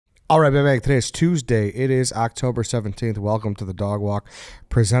All right, baby. Today is Tuesday. It is October 17th. Welcome to the Dog Walk,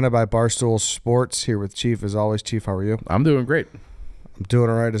 presented by Barstool Sports. Here with Chief, as always. Chief, how are you? I'm doing great. I'm doing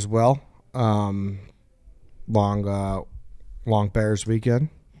all right as well. Long Bears weekend.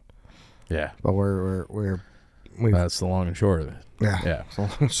 Yeah, but we that's the long and short of it. Yeah.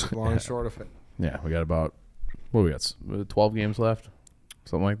 Long and short of it. Yeah, we got about 12 games left,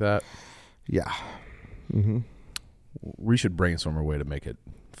 something like that. Yeah. We should brainstorm a way to make it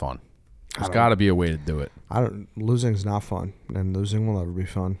fun. There's got to be a way to do it. Losing's not fun, and losing will never be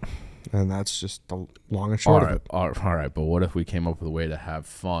fun, and that's just the long and short of it. All right, but what if we came up with a way to have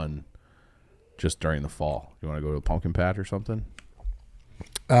fun just during the fall? You want to go to a pumpkin patch or something?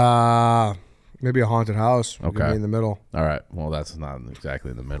 Maybe a haunted house. Okay, in the middle. All right. Well, that's not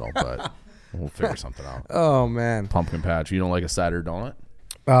exactly in the middle, but we'll figure something out. Oh man, pumpkin patch. You don't like a cider donut?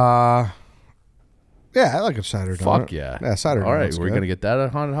 Yeah, I like a cider donut. Fuck yeah. Yeah, cider donut. All right, we're going to get that at a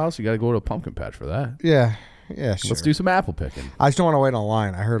haunted house. You got to go to a pumpkin patch for that. Yeah, sure. Let's do some apple picking. I just don't want to wait on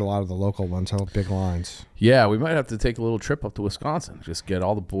line. I heard a lot of the local ones have big lines. Yeah, we might have to take a little trip up to Wisconsin. Just get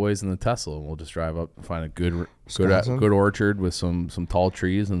all the boys in the Tesla, and we'll just drive up and find a good orchard with some tall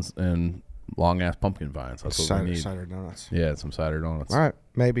trees and long-ass pumpkin vines. That's what we need. Cider donuts. Yeah, some cider donuts. All right,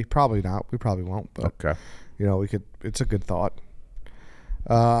 maybe. Probably not. We probably won't. But, okay. We could. It's a good thought.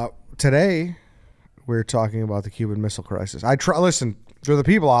 Today, we're talking about the Cuban Missile Crisis. Listen, for the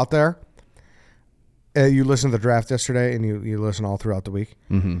people out there, you listened to the draft yesterday, and you listen all throughout the week.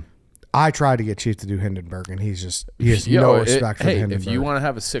 Mm-hmm. I tried to get Chief to do Hindenburg, and he has no respect for Hindenburg. If you want to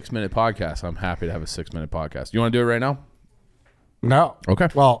have a 6-minute podcast, I'm happy to have a 6-minute podcast. You want to do it right now? No. Okay.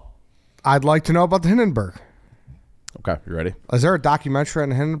 Well, I'd like to know about the Hindenburg. Okay, you ready? Is there a documentary on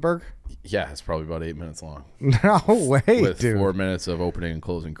the Hindenburg? Yeah, it's probably about 8 minutes long. No way, with dude. 4 minutes of opening and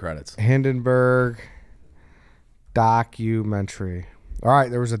closing credits. Hindenburg documentary. All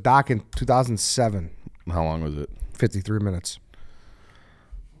right, there was a doc in 2007. How long was it? 53 minutes.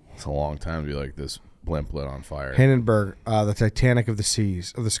 It's a long time to be like this blimp lit on fire. Hindenburg, the Titanic of the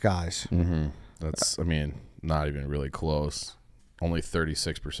skies. Mm-hmm. That's, not even really close. Only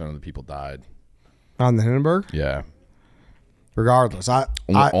 36% of the people died. On the Hindenburg? Yeah. Regardless,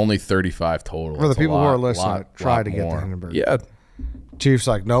 only 35 total. For the people who are listening, try to get the Hindenburg. Yeah. Chief's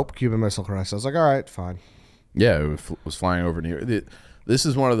like, nope, Cuban Missile Crisis. I was like, all right, fine. Yeah, it was flying over New York. This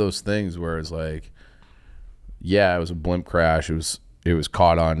is one of those things where it's like, yeah, it was a blimp crash. It was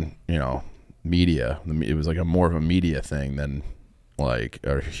caught on, media. It was like more of a media thing than like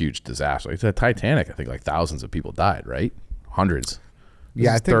a huge disaster. Like the Titanic, I think like thousands of people died, right? Hundreds.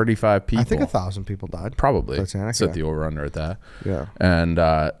 Yeah, I think 35 people. I think 1,000 people died. Probably. Titanic, set the over under at that. Yeah. And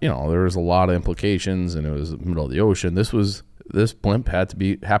there was a lot of implications, and it was the middle of the ocean. This blimp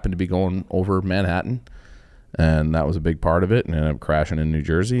happened to be going over Manhattan, and that was a big part of it, and ended up crashing in New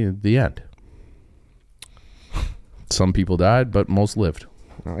Jersey at the end. Some people died, but most lived.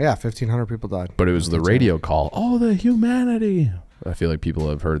 Oh, yeah, 1,500 people died. But it was the radio call. Oh, the humanity. I feel like people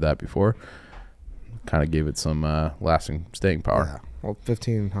have heard that before. Kind of gave it some lasting staying power. Yeah. Well,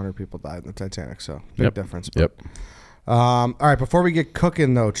 1,500 people died in the Titanic, so big difference. But, yep. All right, before we get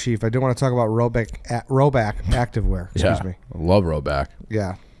cooking, though, Chief, I do want to talk about RHOBACK activewear. Excuse me. I love RHOBACK.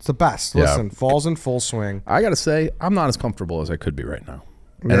 Yeah, it's the best. Yeah. Listen, fall's in full swing. I got to say, I'm not as comfortable as I could be right now.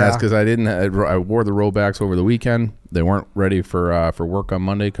 And that's because I wore the RHOBACks over the weekend. They weren't ready for work on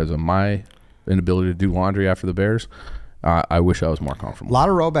Monday because of my inability to do laundry after the Bears. I wish I was more comfortable. A lot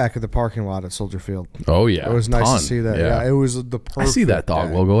of RHOBACK at the parking lot at Soldier Field. Oh, yeah. It was nice to see that. Yeah, it was the perfect I see that dog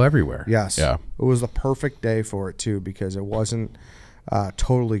day. Logo everywhere. Yes. Yeah. It was the perfect day for it, too, because it wasn't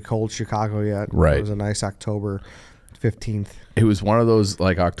totally cold Chicago yet. Right. It was a nice October 15th. It was one of those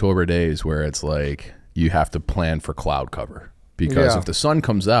like October days where it's like you have to plan for cloud cover. Because if the sun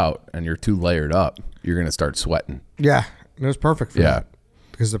comes out and you're too layered up, you're going to start sweating. Yeah. It was perfect for that.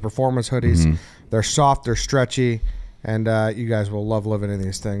 Because the performance hoodies, they're soft, they're stretchy. And you guys will love living in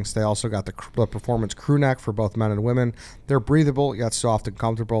these things. They also got the performance crew neck for both men and women. They're breathable, yet soft and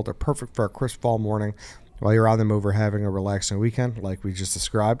comfortable. They're perfect for a crisp fall morning while you're on the move or having a relaxing weekend, like we just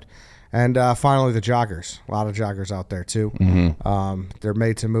described. And finally, the joggers. A lot of joggers out there, too. They're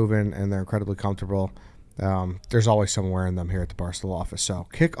made to move in, and they're incredibly comfortable. There's always someone wearing them here at the Barstool office. So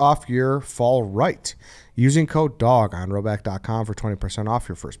kick off your fall right using code DOG on RHOBACK.com for 20% off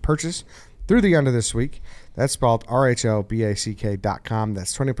your first purchase through the end of this week. That's spelled RHOBACK.com.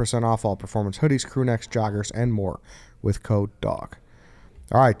 That's 20% off all performance hoodies, crew necks, joggers, and more with code DOG.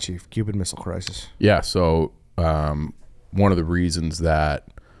 All right, Chief, Cuban Missile Crisis. Yeah, so one of the reasons that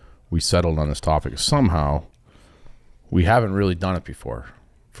we settled on this topic is somehow we haven't really done it before.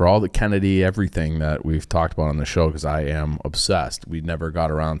 for all the Kennedy, everything that we've talked about on the show, because I am obsessed, we never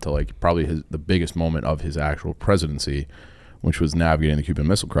got around to like probably the biggest moment of his actual presidency, which was navigating the Cuban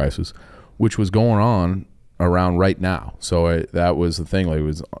Missile Crisis, which was going on around right now. So that was the thing. Like, it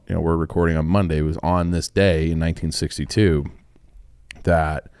was, you know, we're recording on Monday. It was on this day in 1962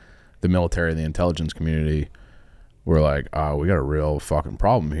 that the military and the intelligence community were like, we got a real fucking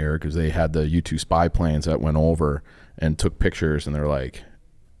problem here, because they had the U-2 spy planes that went over and took pictures, and they're like,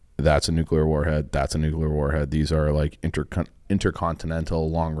 that's a nuclear warhead, that's a nuclear warhead. These are like intercontinental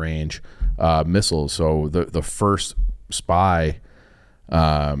long-range missiles. So the first spy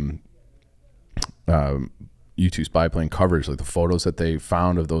U-2 spy plane coverage, like the photos that they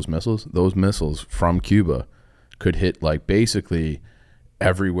found of those missiles from Cuba could hit like basically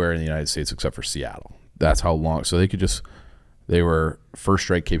everywhere in the United States except for Seattle. That's how long. So they were first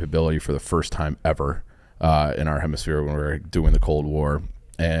strike capability for the first time ever in our hemisphere when we were doing the Cold War,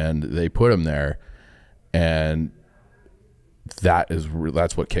 and they put them there, and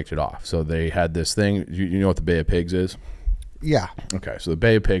that's what kicked it off. So they had this thing. You know what the Bay of Pigs is? Yeah. Okay. So the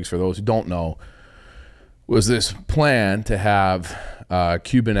Bay of Pigs, for those who don't know, was this plan to have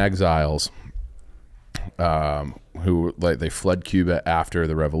Cuban exiles who, like, they fled Cuba after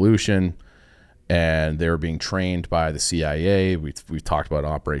the revolution, and they were being trained by the CIA. We've talked about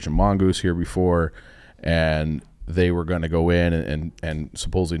Operation Mongoose here before, and they were going to go in and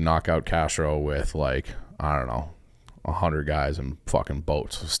supposedly knock out Castro with, like, I don't know, 100 guys in fucking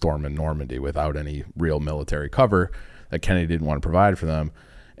boats storming Normandy without any real military cover that Kennedy didn't want to provide for them.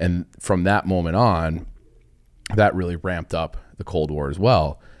 And from that moment on, that really ramped up the Cold War as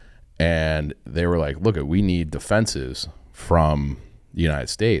well. And they were like, look, we need defenses from the United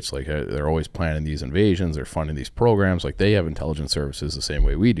States. Like, they're always planning these invasions, they're funding these programs. Like, they have intelligence services the same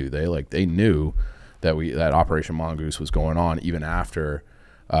way we do. They knew that Operation Mongoose was going on even after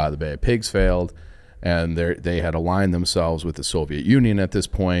the Bay of Pigs failed, and they had aligned themselves with the Soviet Union at this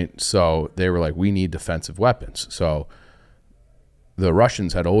point. So they were like, we need defensive weapons. So the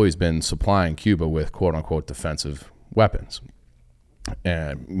Russians had always been supplying Cuba with quote unquote defensive weapons,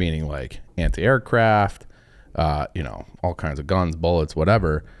 and meaning like anti-aircraft, all kinds of guns, bullets,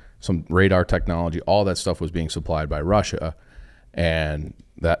 whatever, some radar technology. All that stuff was being supplied by Russia, and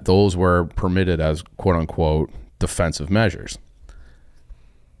that those were permitted as quote unquote defensive measures.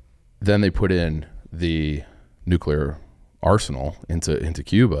 Then they put in the nuclear arsenal into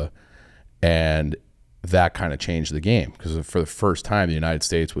Cuba, and that kind of changed the game, because for the first time the United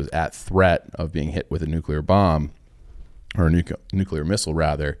States was at threat of being hit with a nuclear bomb, or a nuclear missile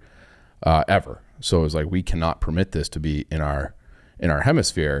rather, ever. So it was like, we cannot permit this to be in our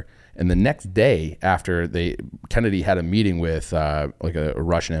hemisphere. And the next day after Kennedy had a meeting with like a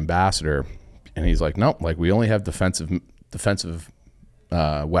Russian ambassador, and he's like, nope, like, we only have defensive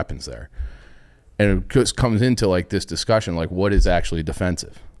weapons there. And it just comes into like this discussion, like, what is actually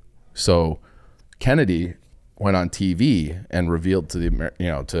defensive? So Kennedy went on TV and revealed to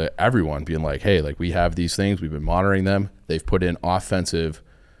to everyone, being like, hey, like, we have these things, we've been monitoring them, they've put in offensive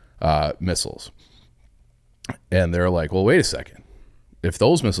missiles. And they're like, well, wait a second, if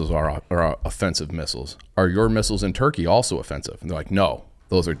those missiles are offensive missiles, are your missiles in Turkey also offensive? And they're like, no,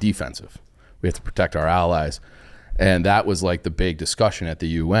 those are defensive, we have to protect our allies. And that was like the big discussion at the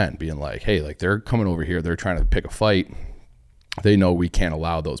UN, being like, hey, like, they're coming over here, they're trying to pick a fight, they know we can't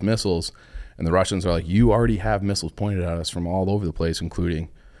allow those missiles. And the Russians are like, you already have missiles pointed at us from all over the place, including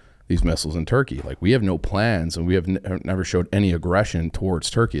these missiles in Turkey. Like, we have no plans, and we have never showed any aggression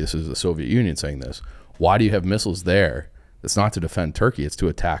towards Turkey. This is the Soviet Union saying this. Why do you have missiles there? It's not to defend Turkey, it's to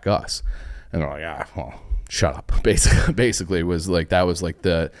attack us. And they're like, well, shut up. Basically, it was like, that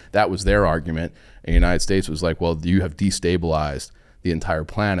was their argument. And the United States was like, well, you have destabilized the entire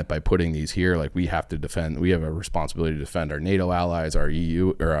planet by putting these here. Like, we have to defend, we have a responsibility to defend our NATO allies, our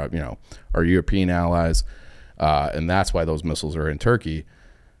EU, or our European allies, and that's why those missiles are in Turkey.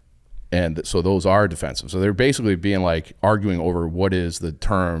 And so those are defensive. So they're basically being like, arguing over what is the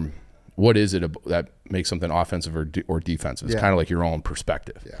term, what is it that makes something offensive or defensive. It's kind of like your own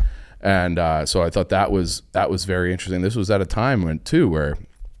perspective. Yeah. And so I thought that was very interesting. This was at a time where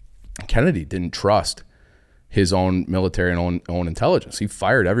Kennedy didn't trust his own military and own intelligence. He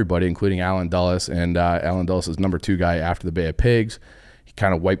fired everybody, including Allen Dulles, and Allen Dulles is number 2 guy after the Bay of Pigs. He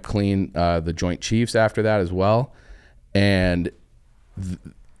kind of wiped clean the Joint Chiefs after that as well. And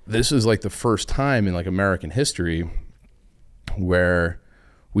this is like the first time in like American history where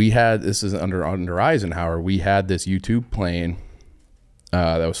we had, this is under Eisenhower, we had this U-2 plane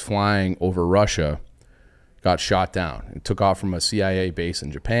that was flying over Russia, got shot down. It took off from a CIA base in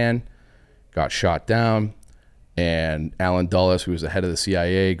Japan, got shot down. And Allen Dulles, who was the head of the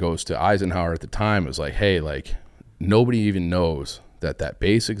CIA, goes to Eisenhower at the time. It was like, hey, like, nobody even knows that that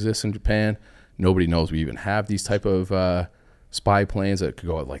base exists in Japan. Nobody knows we even have these type of spy planes that could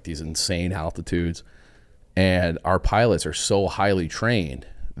go at like these insane altitudes. And our pilots are so highly trained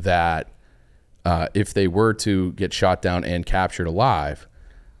that if they were to get shot down and captured alive,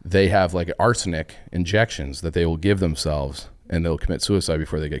 they have like arsenic injections that they will give themselves, and they'll commit suicide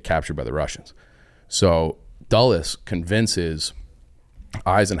before they get captured by the Russians. So Dulles convinces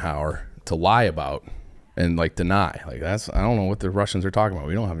Eisenhower to lie about and like deny, like, I don't know what the Russians are talking about.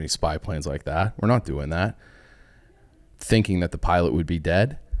 We don't have any spy planes like that. We're not doing that. Thinking that the pilot would be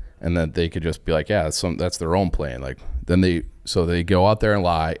dead, and that they could just be like, yeah, that's their own plane. Like, then they go out there and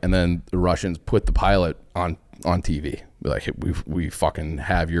lie, and then the Russians put the pilot on TV. Be like, hey, we fucking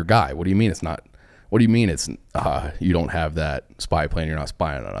have your guy. What do you mean it's not? What do you mean it's you don't have that spy plane? You're not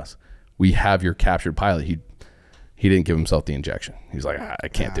spying on us. We have your captured pilot. He didn't give himself the injection. He's like, I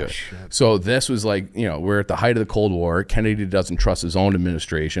can't do it. Shit. So this was like, we're at the height of the Cold War. Kennedy doesn't trust his own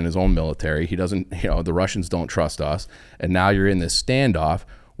administration, his own military. He doesn't, the Russians don't trust us. And now you're in this standoff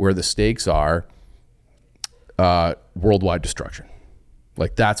where the stakes are worldwide destruction.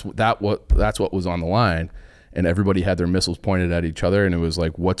 Like that's what was on the line. And everybody had their missiles pointed at each other. And it was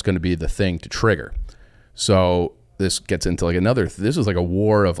like, what's going to be the thing to trigger? So this gets into like this is like a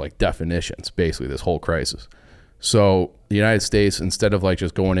war of like definitions, basically, this whole crisis. So the United States, instead of like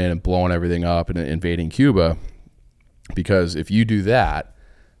just going in and blowing everything up and invading Cuba, because if you do that,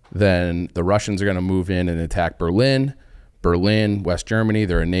 then the Russians are going to move in and attack Berlin, West Germany.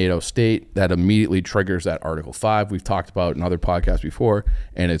 They're a NATO state. That immediately triggers that Article 5 we've talked about in other podcasts before,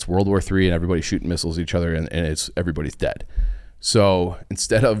 and it's World War III, and everybody's shooting missiles at each other, and everybody's dead. So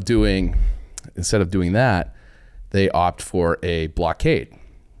instead of doing that, they opt for a blockade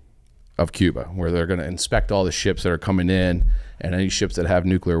of Cuba, where they're going to inspect all the ships that are coming in, and any ships that have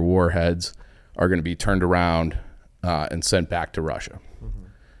nuclear warheads are going to be turned around and sent back to Russia. Mm-hmm.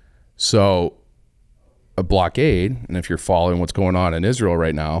 So a blockade, and if you're following what's going on in Israel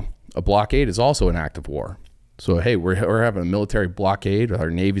right now, a blockade is also an act of war. So, hey, we're having a military blockade.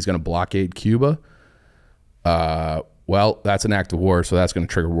 Our Navy's going to blockade Cuba. Well, that's an act of war, so that's going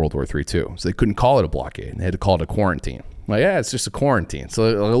to trigger World War III too. So they couldn't call it a blockade. They had to call it a quarantine. Like, yeah, it's just a quarantine. So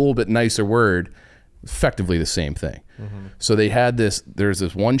a little bit nicer word, effectively the same thing. Mm-hmm. So they had there's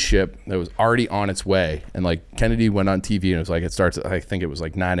this one ship that was already on its way, and like Kennedy went on TV and it was like, it starts, I think it was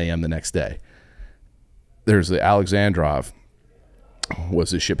like 9 a.m. the next day. There's the Alexandrov,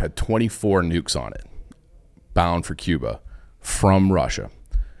 the ship had 24 nukes on it, bound for Cuba from Russia.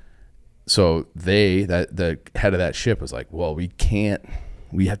 So the head of that ship was like, well, we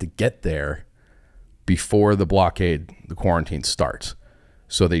have to get there before the blockade, the quarantine starts.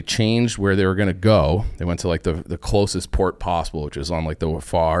 So they changed where they were going to go. They went to like the closest port possible, which is on like the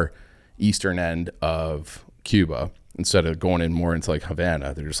far eastern end of Cuba. Instead of going in more into like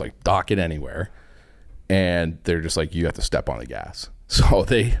Havana, they're just like, dock it anywhere. And they're just like, you have to step on the gas. So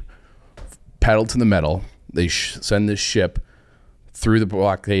they pedal to the metal. They send this ship through the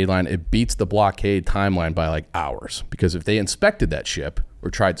blockade line. It beats the blockade timeline by like hours, because if they inspected that ship or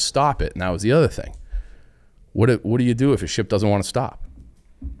tried to stop it, and that was the other thing. What do you do if a ship doesn't want to stop?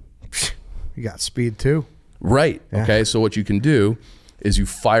 You got speed too. Right. Yeah. Okay. So what you can do is you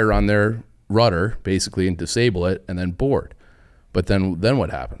fire on their rudder basically and disable it, and then board. But then what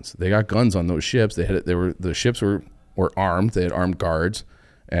happens? They got guns on those ships. The ships were armed. They had armed guards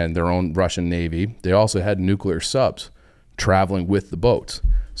and their own Russian Navy. They also had nuclear subs traveling with the boats.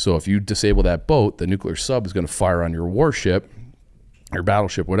 So if you disable that boat, the nuclear sub is going to fire on your warship, your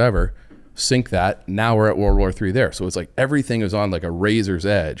battleship, whatever, sink that. Now we're at World War III there. So it's like everything is on like a razor's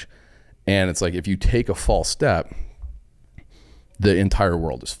edge. And it's like if you take a false step, the entire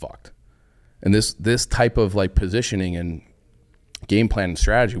world is fucked. And this type of like positioning and game plan and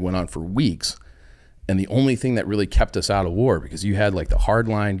strategy went on for weeks. And the only thing that really kept us out of war, because you had like the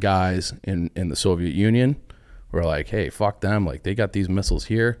hardline guys in the Soviet Union were like, hey, fuck them. Like, they got these missiles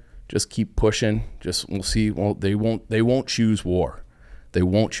here. Just keep pushing. We'll see. Well, they won't choose war. They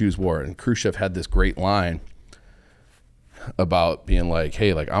won't choose war. And Khrushchev had this great line about being like,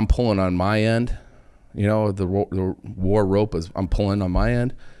 hey, like, I'm pulling on my end. The war rope is, I'm pulling on my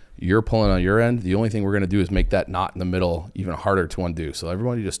end. You're pulling on your end. The only thing we're going to do is make that knot in the middle even harder to undo. So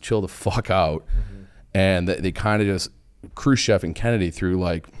everybody just chill the fuck out. Mm-hmm. And they kind of just, Khrushchev and Kennedy, through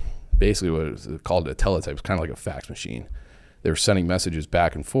like basically what was called a teletype, it's kind of like a fax machine. They were sending messages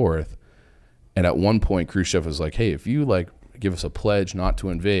back and forth. And at one point, Khrushchev was like, hey, if you like give us a pledge not to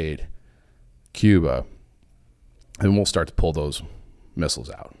invade Cuba, then we'll start to pull those missiles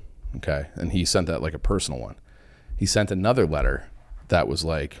out. Okay. And he sent that like a personal one. he sent another letter that was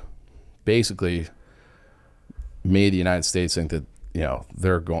like basically made the United States think that, you know,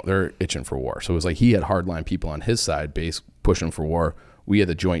 they're itching for war. So it was like he had hardline people on his side, pushing for war. We had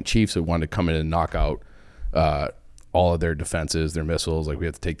the Joint Chiefs that wanted to come in and knock out all of their defenses, their missiles. Like, we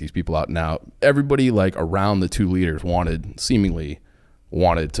have to take these people out now. Everybody like around the two leaders seemingly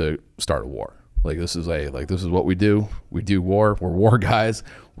wanted to start a war. Like, this is what we do. We do war. We're war guys.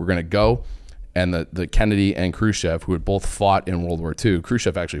 We're gonna go. And the Kennedy and Khrushchev, who had both fought in World War II.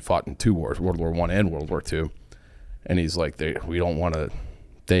 Khrushchev actually fought in two wars, World War I and World War II. And he's like, we don't want to.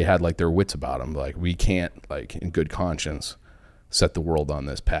 They had like their wits about them. Like, we can't, like, in good conscience, set the world on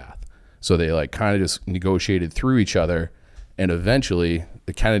this path. So they like kind of just negotiated through each other, and eventually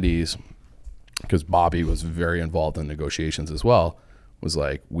the Kennedys, because Bobby was very involved in negotiations as well, was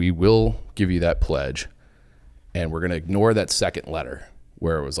like, we will give you that pledge, and we're going to ignore that second letter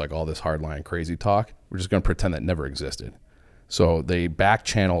where it was like all this hardline crazy talk. We're just going to pretend that never existed. So they back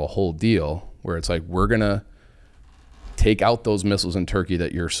channel a whole deal where it's like, we're going to take out those missiles in Turkey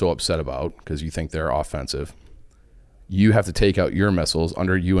that you're so upset about because you think they're offensive. You have to take out your missiles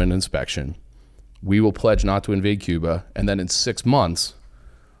under UN inspection. We will pledge not to invade Cuba, and then in 6 months,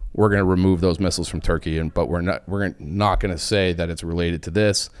 we're going to remove those missiles from Turkey. But we're not going to say that it's related to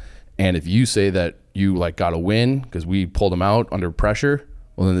this. And if you say that you like got a win because we pulled them out under pressure,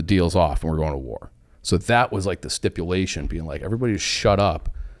 well, then the deal's off and we're going to war. So that was like the stipulation, being like, everybody just shut up,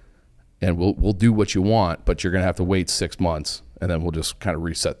 and we'll do what you want, but you're going to have to wait 6 months, and then we'll just kind of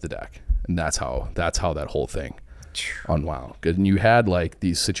reset the deck. And that's how that whole thing unwound. And you had like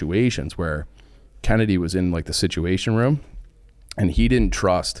these situations where Kennedy was in like the Situation Room, and he didn't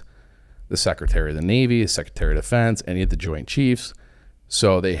trust the Secretary of the Navy, the Secretary of Defense, any of the Joint Chiefs.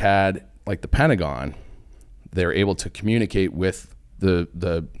 So they had like the Pentagon. They were able to communicate with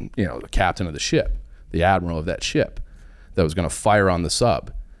the captain of the ship, the admiral of that ship that was going to fire on the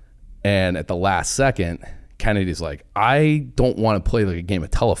sub. And at the last second, Kennedy's like, I don't want to play like a game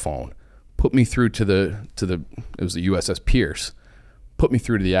of telephone. Put me through to it was the USS Pierce. Put me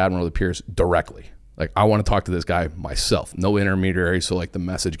through to the admiral of the Pierce directly. Like, I want to talk to this guy myself. No intermediary, so like the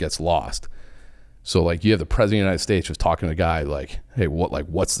message gets lost. So like you have the president of the United States just talking to a guy like, hey,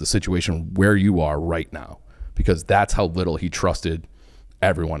 what's the situation where you are right now? Because that's how little he trusted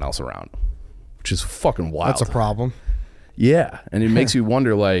everyone else around, which is fucking wild. That's a problem. Yeah, and it makes you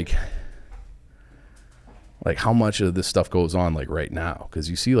wonder like how much of this stuff goes on like right now, because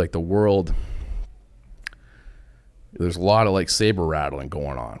you see like the world, there's a lot of like saber rattling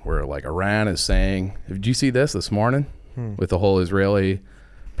going on where like Iran is saying, did you see this morning with the whole Israeli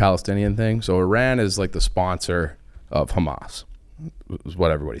Palestinian thing? So Iran is like the sponsor of Hamas, is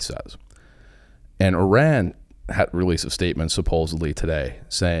what everybody says. And Iran had released a statement supposedly today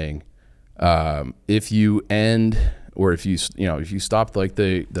saying, if you end, or if you stop like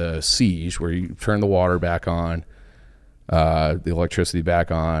the siege where you turn the water back on, the electricity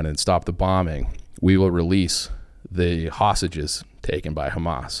back on, and stop the bombing, we will release the hostages taken by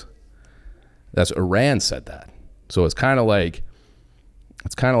Hamas. That's Iran said that. So it's kind of like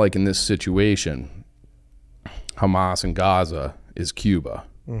in this situation, Hamas in Gaza is Cuba.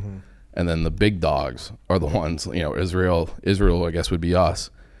 Mm-hmm. And then the big dogs are the ones, Israel, I guess, would be us,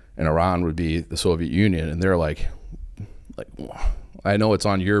 and Iran would be the Soviet Union. And they're like, I know it's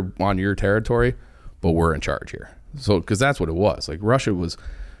on your territory, but we're in charge here. So, because that's what it was. Like,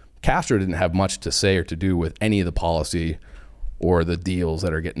 Castro didn't have much to say or to do with any of the policy or the deals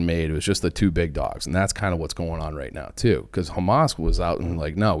that are getting made. It was just the two big dogs. And that's kind of what's going on right now too. Because Hamas was out and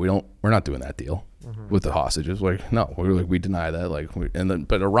like, no, we're not doing that deal with the hostages. Like, no, we deny that.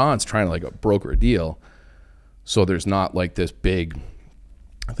 But Iran's trying to like broker a deal. So there's not like this big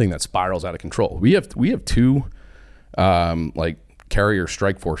thing that spirals out of control. We have two like carrier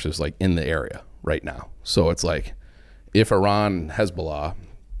strike forces like in the area right now. So it's like, if Iran and Hezbollah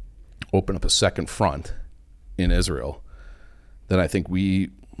open up a second front in Israel, then I think we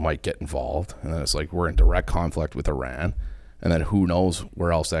might get involved. And then it's like we're in direct conflict with Iran. And then who knows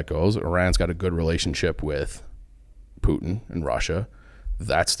where else that goes. Iran's got a good relationship with Putin and Russia.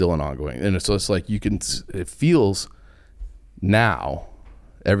 That's still an ongoing. And it's just like it feels now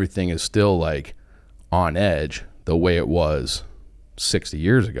everything is still like on edge the way it was 60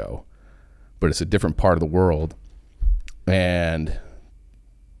 years ago. But it's a different part of the world. And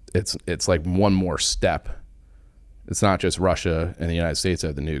it's like one more step. It's not just Russia and the United States that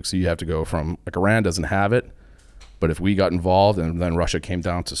have the nukes. So you have to go from, like, Iran doesn't have it, but if we got involved and then Russia came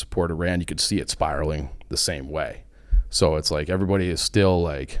down to support Iran, you could see it spiraling the same way. So it's like everybody is still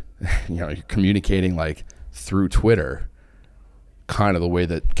like, you're communicating like through Twitter kind of the way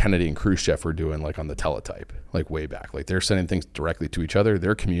that Kennedy and Khrushchev were doing, like on the teletype, like way back. Like they're sending things directly to each other.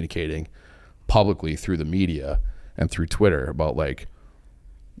 They're communicating publicly through the media and through Twitter about like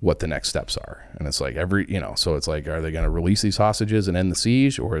what the next steps are. And it's like so it's like, are they going to release these hostages and end the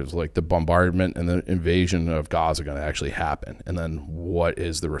siege, or is like the bombardment and the invasion of Gaza going to actually happen? And then what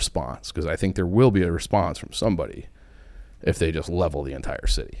is the response? Because I think there will be a response from somebody if they just level the entire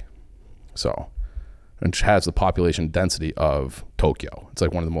city. So, and has the population density of Tokyo. It's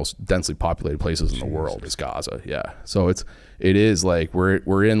like one of the most densely populated places in the world is Gaza. Yeah. So it is like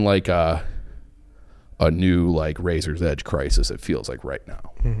we're in like a new like razor's edge crisis. It feels like right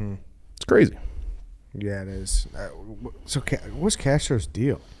now. Mm-hmm. It's crazy. Yeah, it is. So what's Castro's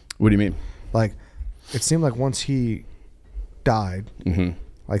deal? What do you mean? Like, it seemed like once he died,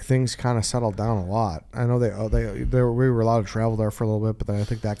 like things kind of settled down a lot. I know we were allowed to travel there for a little bit, but then I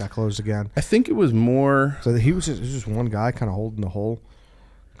think that got closed again. I think it was more. So he was just one guy kind of holding the whole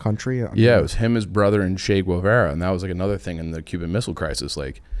country. Yeah, it was him, his brother, and Che Guevara, and that was like another thing in the Cuban Missile Crisis.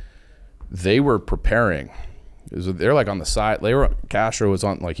 Like they were preparing. They're like on the side. Castro was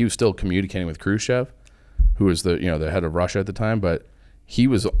on, like he was still communicating with Khrushchev, who was the head of Russia at the time, but he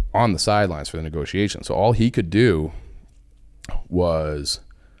was on the sidelines for the negotiations. So all he could do was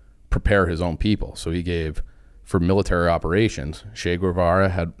prepare his own people. So he gave, for military operations, Che Guevara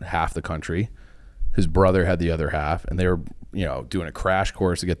had half the country, his brother had the other half, and they were doing a crash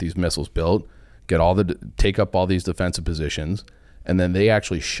course to get these missiles built, take up all these defensive positions, and then they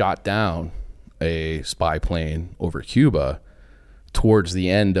actually shot down a spy plane over Cuba towards the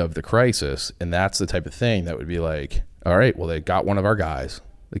end of the crisis. And that's the type of thing that would be like, all right, well, they got one of our guys,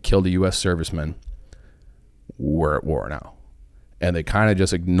 they killed a U.S. serviceman, we're at war now. And they kind of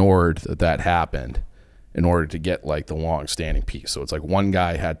just ignored that happened in order to get like the long-standing peace. So it's like one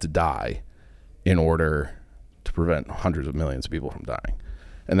guy had to die in order to prevent hundreds of millions of people from dying.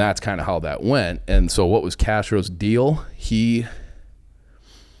 And that's kind of how that went. And so what was Castro's deal? He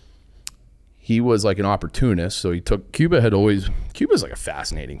was like an opportunist. So he took Cuba's like a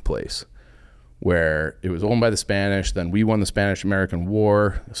fascinating place where it was owned by the Spanish. Then we won the Spanish-American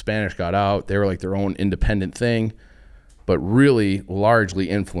War. The Spanish got out. They were like their own independent thing, but really largely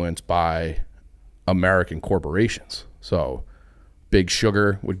influenced by American corporations. So Big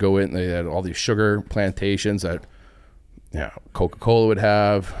Sugar would go in. They had all these sugar plantations that Coca-Cola would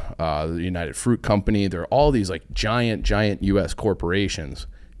have, the United Fruit Company. There are all these like giant U.S. corporations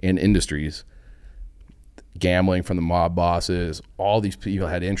and industries, gambling from the mob bosses. All these people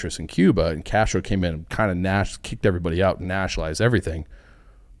had interest in Cuba, and Castro came in and kind of kicked everybody out and nationalized everything,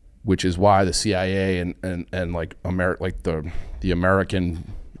 which is why the CIA and like the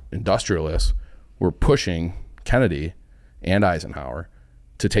American industrialists were pushing Kennedy and Eisenhower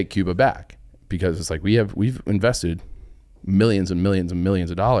to take Cuba back, because it's like we've invested millions and millions and millions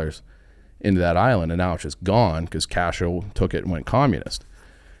of dollars into that island, and now it's just gone because Castro took it and went communist.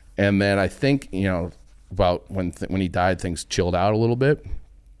 And then I think about when he died, things chilled out a little bit.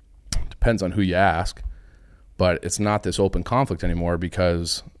 Depends on who you ask, but it's not this open conflict anymore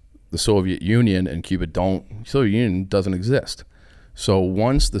because the Soviet Union and Cuba Soviet Union doesn't exist. So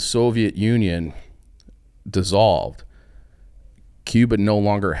once the Soviet Union dissolved, Cuba no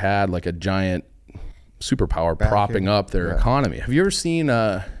longer had like a giant superpower propping up their economy. Have you ever seen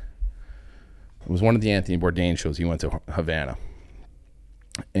it was one of the Anthony Bourdain shows. He went to Havana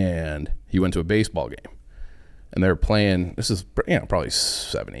and he went to a baseball game, and they were playing, this is probably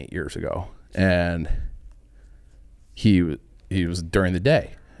 7-8 years ago, and he was during the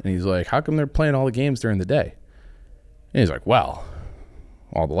day. And he's like, how come they're playing all the games during the day? And he's like, well,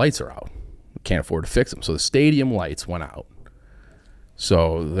 all the lights are out. We can't afford to fix them. So the stadium lights went out.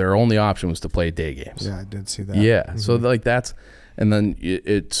 So their only option was to play day games. Yeah, I did see that. Yeah. Mm-hmm. So like that's, and then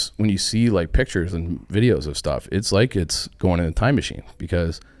it's when you see like pictures and videos of stuff, it's like it's going in a time machine,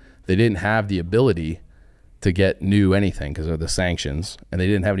 because they didn't have the ability to get new anything because of the sanctions, and they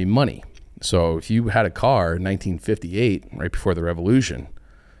didn't have any money. So if you had a car in 1958, right before the revolution,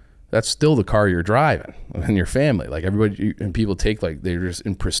 that's still the car you're driving and your family. Like everybody and people take, like, they're just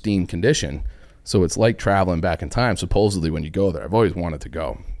in pristine condition. So it's like traveling back in time, supposedly, when you go there. I've always wanted to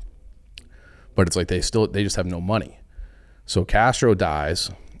go. But it's like they just have no money. So Castro dies.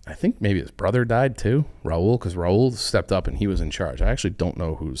 I think maybe his brother died too, Raul, because Raul stepped up and he was in charge. I actually don't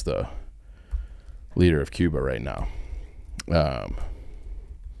know who's the leader of Cuba right now.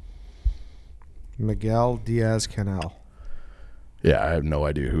 Miguel Diaz-Canel. Yeah, I have no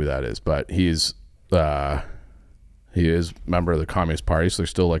idea who that is, but he is a member of the Communist Party, so they're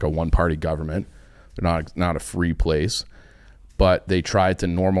still like a one-party government. They're not a free place, but they tried to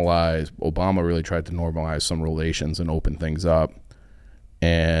normalize. Obama really tried to normalize some relations and open things up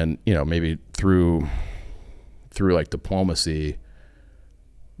and maybe through like diplomacy,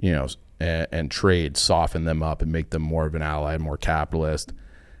 and trade, soften them up and make them more of an ally, more capitalist.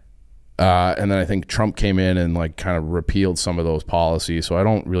 And then I think Trump came in and like kind of repealed some of those policies. So I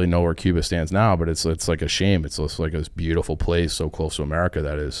don't really know where Cuba stands now, but it's like a shame. It's just like this beautiful place so close to America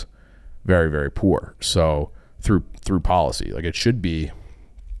that is very, very poor. So through policy, like it should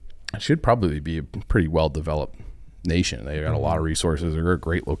probably be a pretty well developed nation. They got a lot of resources. They're a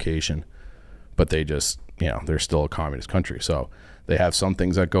great location, but they just, they're still a communist country. So they have some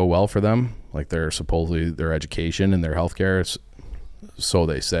things that go well for them, like supposedly their education and their healthcare, so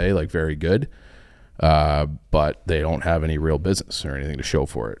they say, like very good, but they don't have any real business or anything to show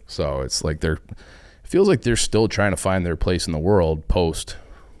for it. So it's like it feels like they're still trying to find their place in the world post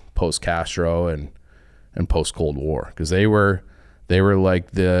Castro and post Cold War, because they were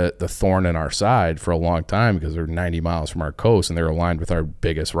like the thorn in our side for a long time, because they're 90 miles from our coast and they're aligned with our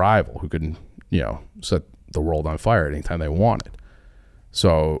biggest rival who could set the world on fire at any time they wanted.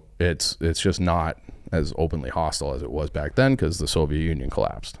 So it's just not as openly hostile as it was back then, because the Soviet Union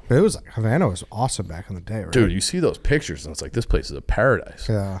collapsed. But it was like, Havana was awesome back in the day, right? Dude, you see those pictures and it's like, this place is a paradise.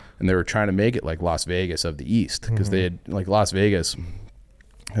 Yeah. And they were trying to make it like Las Vegas of the East, because they had, like, Las Vegas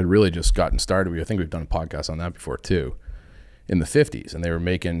had really just gotten started. I think we've done a podcast on that before too, in the 50s, and they were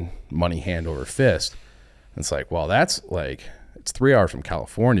making money hand over fist. And it's like, well, that's like, it's 3 hours from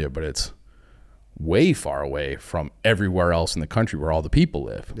California, but it's way far away from everywhere else in the country where all the people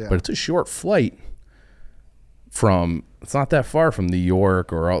live. Yeah. But it's a short flight it's not that far from New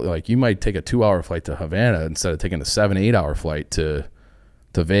York, or like you might take a 2-hour flight to Havana instead of taking a 7-8 hour flight to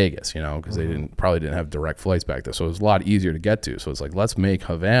Vegas, because they probably didn't have direct flights back there. So it was a lot easier to get to. So it's like, let's make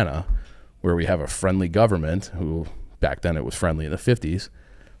Havana, where we have a friendly government, who back then it was friendly in the 50s.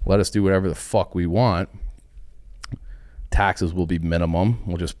 Let us do whatever the fuck we want. Taxes will be minimum.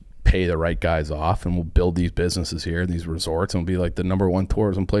 We'll just pay the right guys off, and we'll build these businesses here, these resorts, and we'll be like the #1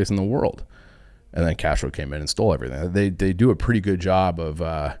 tourism place in the world. And then Castro came in and stole everything. They do a pretty good job of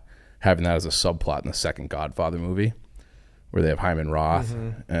having that as a subplot in the second Godfather movie, where they have Hyman Roth,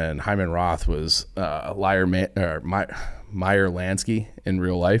 and Hyman Roth was Meyer Lansky in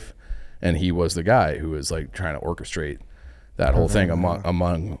real life, and he was the guy who was like trying to orchestrate that whole thing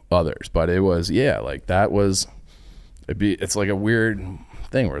among others. But it was, like that was, it's like a weird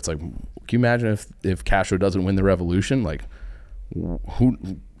thing where it's like, can you imagine if Castro doesn't win the revolution, like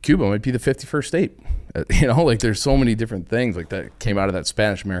Cuba might be the 51st state. Like there's so many different things like that came out of that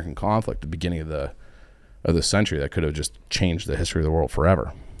Spanish-American conflict at the beginning of the century that could have just changed the history of the world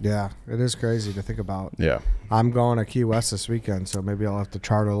forever. Yeah, it is crazy to think about. Yeah. I'm going to Key West this weekend, so maybe I'll have to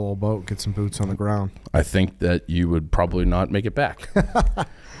charter a little boat, get some boots on the ground. I think that you would probably not make it back.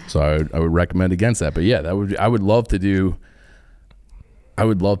 So I would recommend against that. But yeah, I would love to do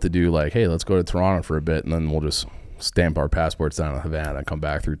like, hey, let's go to Toronto for a bit, and then we'll just stamp our passports down in Havana and come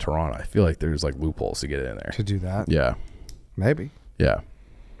back through Toronto. I feel like there's like loopholes to get in there. To do that? Yeah. Maybe. Yeah.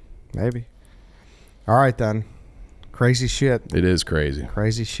 Maybe. All right, then. Crazy shit. It is crazy.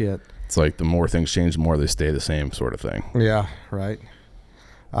 Crazy shit. It's like the more things change, the more they stay the same, sort of thing. Yeah, right.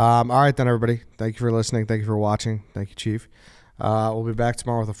 All right, then, everybody. Thank you for listening. Thank you for watching. Thank you, Chief. We'll be back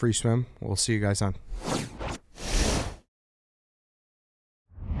tomorrow with a free swim. We'll see you guys on.